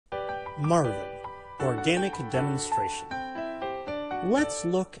Marvin, Organic Demonstration. Let's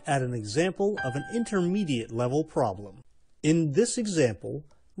look at an example of an intermediate level problem. In this example,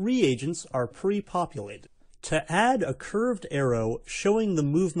 reagents are pre-populated. To add a curved arrow showing the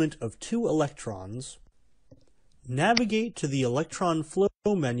movement of two electrons, navigate to the electron flow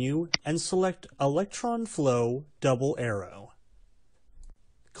menu and select Electron Flow double arrow.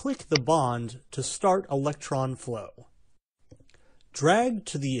 Click the bond to start electron flow. Drag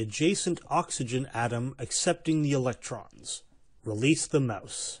to the adjacent oxygen atom accepting the electrons. Release the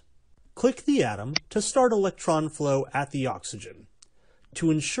mouse. Click the atom to start electron flow at the oxygen. To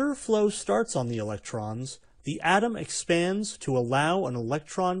ensure flow starts on the electrons, the atom expands to allow an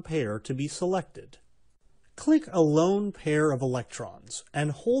electron pair to be selected. Click a lone pair of electrons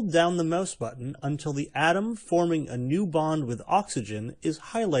and hold down the mouse button until the atom forming a new bond with oxygen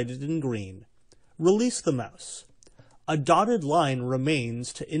is highlighted in green. Release the mouse. A dotted line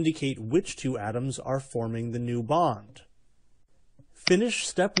remains to indicate which two atoms are forming the new bond. Finish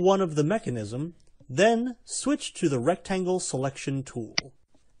step 1 of the mechanism, then switch to the rectangle selection tool.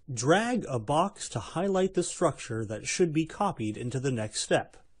 Drag a box to highlight the structure that should be copied into the next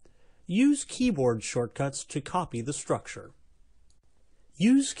step. Use keyboard shortcuts to copy the structure.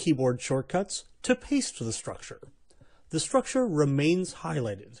 Use keyboard shortcuts to paste the structure. The structure remains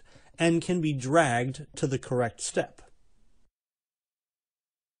highlighted and can be dragged to the correct step.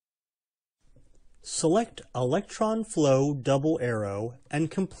 Select Electron Flow double arrow and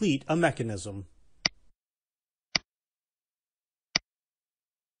complete a mechanism.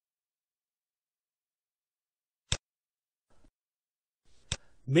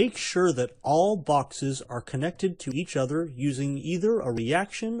 Make sure that all boxes are connected to each other using either a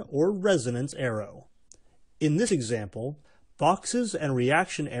reaction or resonance arrow. In this example, boxes and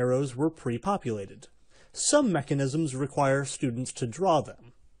reaction arrows were pre-populated. Some mechanisms require students to draw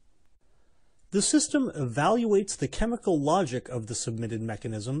them. The system evaluates the chemical logic of the submitted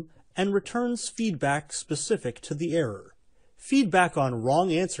mechanism and returns feedback specific to the error. Feedback on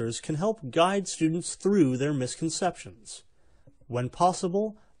wrong answers can help guide students through their misconceptions. When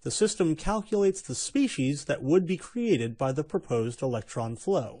possible, the system calculates the species that would be created by the proposed electron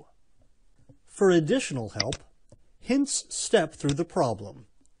flow. For additional help, hints step through the problem.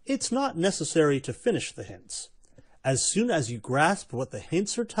 It's not necessary to finish the hints. As soon as you grasp what the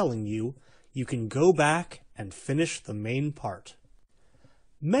hints are telling you, you can go back and finish the main part.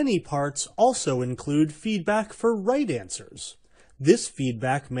 Many parts also include feedback for right answers. This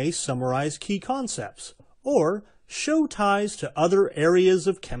feedback may summarize key concepts, or show ties to other areas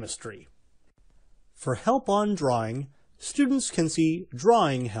of chemistry. For help on drawing, students can see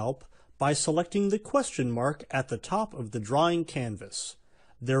Drawing Help by selecting the question mark at the top of the drawing canvas.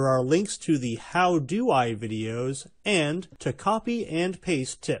 There are links to the How Do I videos and to copy and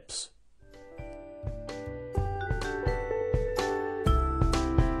paste tips.